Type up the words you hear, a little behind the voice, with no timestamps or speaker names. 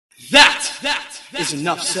That is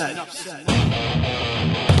enough said.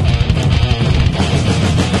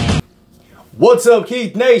 What's up,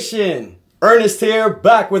 Heat Nation? Ernest here,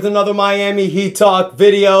 back with another Miami Heat Talk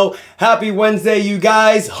video. Happy Wednesday, you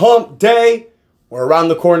guys. Hump day. We're around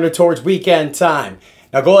the corner towards weekend time.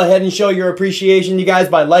 Now go ahead and show your appreciation, you guys,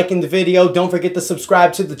 by liking the video. Don't forget to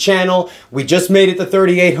subscribe to the channel. We just made it to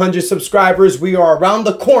 3,800 subscribers. We are around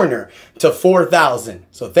the corner to 4,000.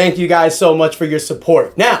 So thank you guys so much for your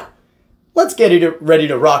support. Now, let's get it ready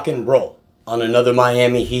to rock and roll on another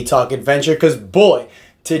Miami Heat Talk adventure. Because boy,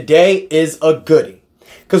 today is a goodie.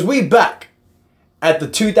 Because we back at the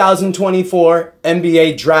 2024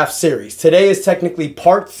 NBA Draft Series. Today is technically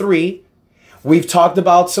part 3. We've talked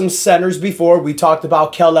about some centers before. We talked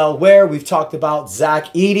about Kel'el Ware. We've talked about Zach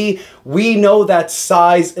Edey. We know that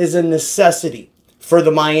size is a necessity for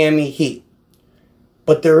the Miami Heat.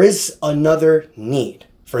 But there is another need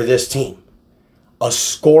for this team. A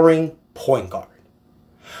scoring point guard.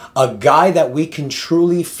 A guy that we can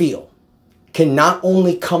truly feel can not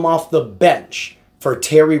only come off the bench for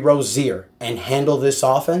Terry Rozier and handle this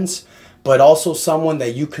offense, but also someone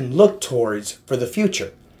that you can look towards for the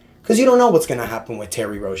future. Because you don't know what's going to happen with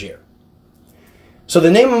Terry Rozier. So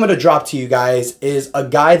the name I'm going to drop to you guys is a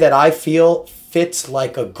guy that I feel fits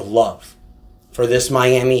like a glove for this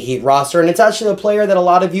Miami Heat roster. And it's actually a player that a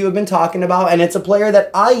lot of you have been talking about. And it's a player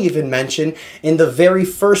that I even mentioned in the very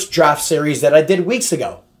first draft series that I did weeks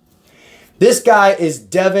ago. This guy is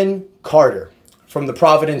Devin Carter from the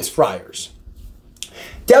Providence Friars.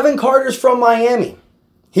 Devin Carter's from Miami.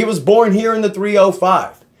 He was born here in the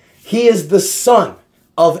 305. He is the son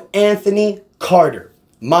of Anthony Carter,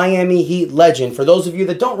 Miami Heat legend. For those of you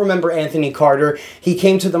that don't remember Anthony Carter, he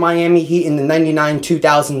came to the Miami Heat in the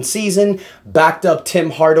 99-2000 season, backed up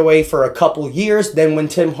Tim Hardaway for a couple years. Then when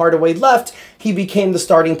Tim Hardaway left, he became the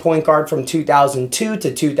starting point guard from 2002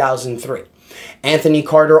 to 2003. Anthony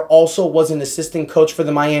Carter also was an assistant coach for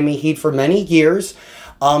the Miami Heat for many years.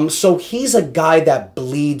 So he's a guy that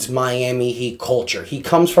bleeds Miami Heat culture. He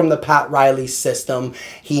comes from the Pat Riley system.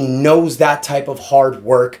 He knows that type of hard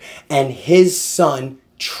work, and his son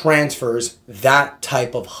transfers that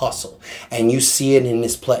type of hustle. And you see it in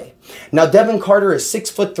his play. Now, Devin Carter is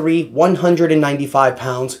 6'3", 195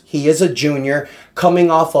 pounds. He is a junior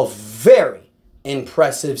coming off a very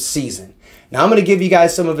impressive season. Now, I'm going to give you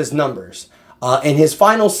guys some of his numbers. In his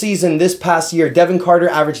final season this past year, Devin Carter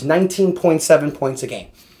averaged 19.7 points a game.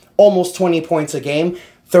 Almost 20 points a game,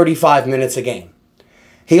 35 minutes a game.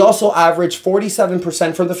 He also averaged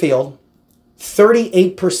 47% from the field,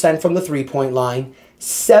 38% from the three-point line,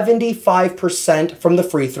 75% from the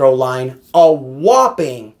free throw line, a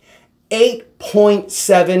whopping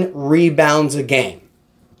 8.7 rebounds a game.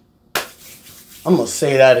 I'm going to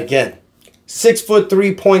say that again.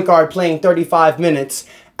 6'3" point guard playing 35 minutes,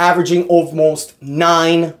 averaging almost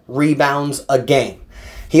 9 rebounds a game.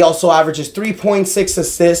 He also averages 3.6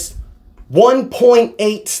 assists,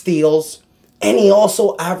 1.8 steals, and he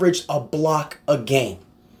also averaged a block a game.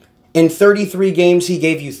 In 33 games, he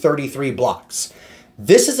gave you 33 blocks.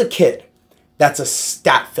 This is a kid that's a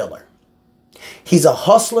stat filler. He's a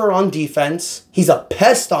hustler on defense. He's a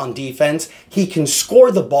pest on defense. He can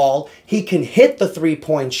score the ball. He can hit the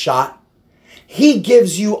three-point shot. He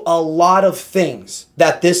gives you a lot of things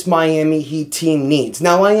that this Miami Heat team needs.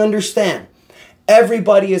 Now, I understand.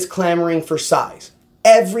 Everybody is clamoring for size.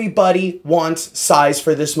 Everybody wants size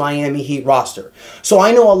for this Miami Heat roster. So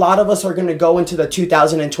I know a lot of us are going to go into the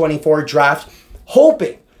 2024 draft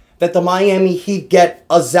hoping that the Miami Heat get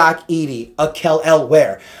a Zach Edey, a Kel'el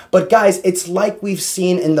Ware. But guys, it's like we've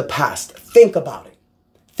seen in the past. Think about it.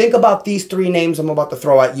 Think about these 3 names I'm about to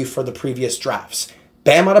throw at you for the previous drafts.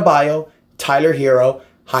 Bam Adebayo, Tyler Hero,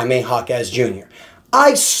 Jaime Jaquez Jr.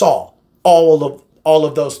 I saw all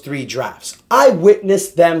of those 3 drafts. I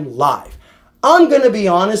witnessed them live. I'm going to be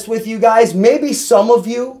honest with you guys. Maybe some of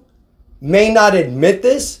you may not admit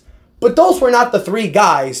this, but those were not the 3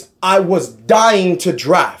 guys I was dying to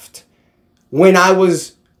draft when I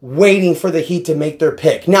was waiting for the Heat to make their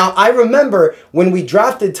pick. Now, I remember when we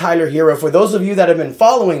drafted Tyler Hero, for those of you that have been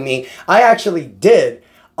following me, I actually did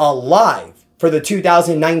a live for the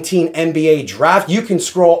 2019 NBA draft. You can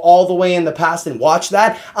scroll all the way in the past and watch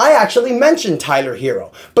that. I actually mentioned Tyler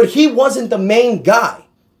Hero, but he wasn't the main guy.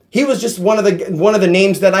 He was just one of the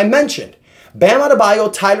names that I mentioned. Bam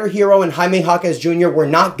Adebayo, Tyler Hero, and Jaime Jaquez Jr. were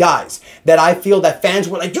not guys that I feel that fans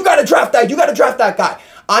were like, you got to draft that, you got to draft that guy.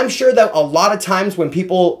 I'm sure that a lot of times when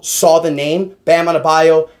people saw the name Bam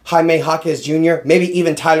Adebayo, Jaime Jaquez Jr., maybe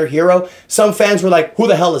even Tyler Hero, some fans were like, who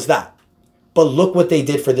the hell is that? But look what they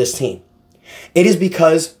did for this team. It is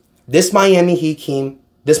because this Miami Heat team,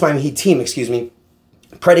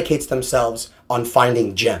 predicates themselves on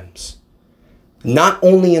finding gems. Not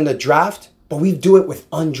only in the draft, but we do it with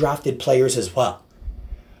undrafted players as well.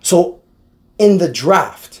 So in the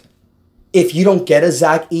draft, if you don't get a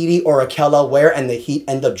Zach Edey or a Kel'el Ware and the Heat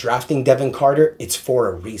end up drafting Devin Carter, it's for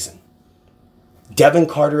a reason. Devin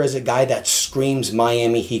Carter is a guy that screams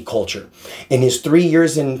Miami Heat culture. In his 3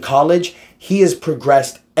 years in college, he has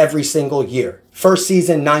progressed every single year. First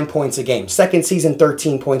season, 9 points a game. Second season,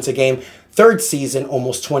 13 points a game. Third season,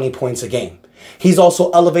 almost 20 points a game. He's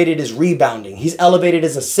also elevated his rebounding. He's elevated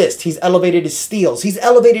his assists. He's elevated his steals. He's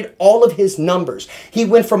elevated all of his numbers. He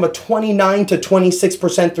went from a 29 to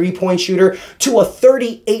 26% three-point shooter to a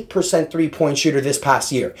 38% three-point shooter this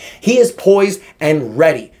past year. He is poised and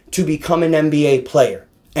ready to become an NBA player.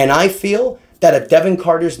 And I feel that if Devin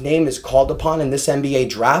Carter's name is called upon in this NBA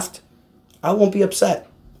draft, I won't be upset.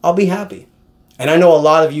 I'll be happy. And I know a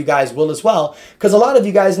lot of you guys will as well, because a lot of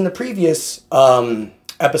you guys in the previous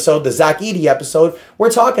episode, the Zach Edey episode,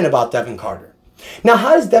 we're talking about Devin Carter. Now,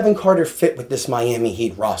 how does Devin Carter fit with this Miami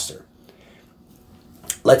Heat roster?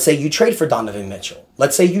 Let's say you trade for Donovan Mitchell.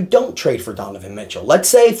 Let's say you don't trade for Donovan Mitchell. Let's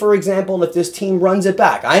say, for example, if this team runs it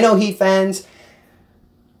back. I know Heat fans,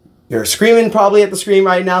 you're screaming probably at the screen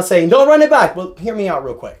right now saying, don't run it back. Well, hear me out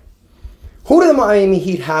real quick. Who do the Miami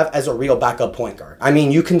Heat have as a real backup point guard? I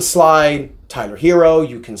mean, you can slide Tyler Hero,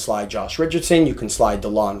 you can slide Josh Richardson, you can slide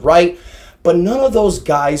DeLon Wright, but none of those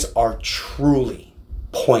guys are truly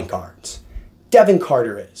point guards. Devin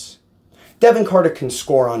Carter is. Devin Carter can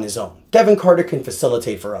score on his own. Devin Carter can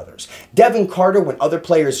facilitate for others. Devin Carter, when other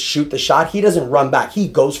players shoot the shot, he doesn't run back. He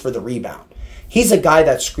goes for the rebound. He's a guy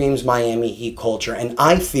that screams Miami Heat culture, and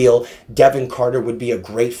I feel Devin Carter would be a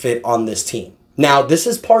great fit on this team. Now, this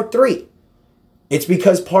is part 3. It's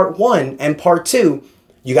because part 1 and part 2,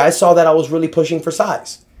 you guys saw that I was really pushing for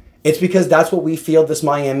size. It's because that's what we feel this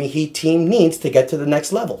Miami Heat team needs to get to the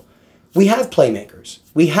next level. We have playmakers.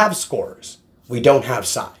 We have scorers. We don't have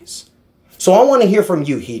size. So I want to hear from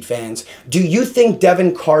you, Heat fans. Do you think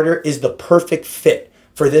Devin Carter is the perfect fit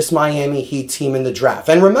for this Miami Heat team in the draft?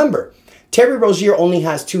 And remember, Terry Rozier only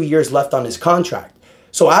has 2 years left on his contract.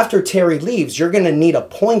 So after Terry leaves, you're going to need a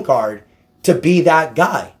point guard to be that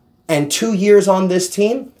guy. And 2 years on this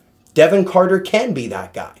team, Devin Carter can be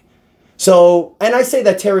that guy. So, and I say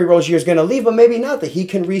that Terry Rozier is going to leave, but maybe not, that he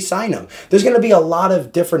can re-sign him. There's going to be a lot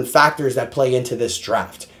of different factors that play into this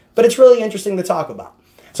draft. But it's really interesting to talk about.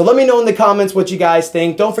 So let me know in the comments what you guys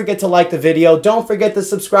think. Don't forget to like the video. Don't forget to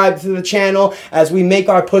subscribe to the channel as we make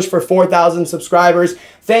our push for 4,000 subscribers.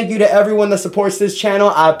 Thank you to everyone that supports this channel.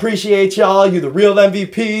 I appreciate y'all. You're the real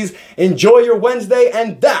MVPs. Enjoy your Wednesday,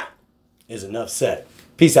 and that is enough said.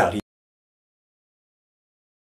 Peace out.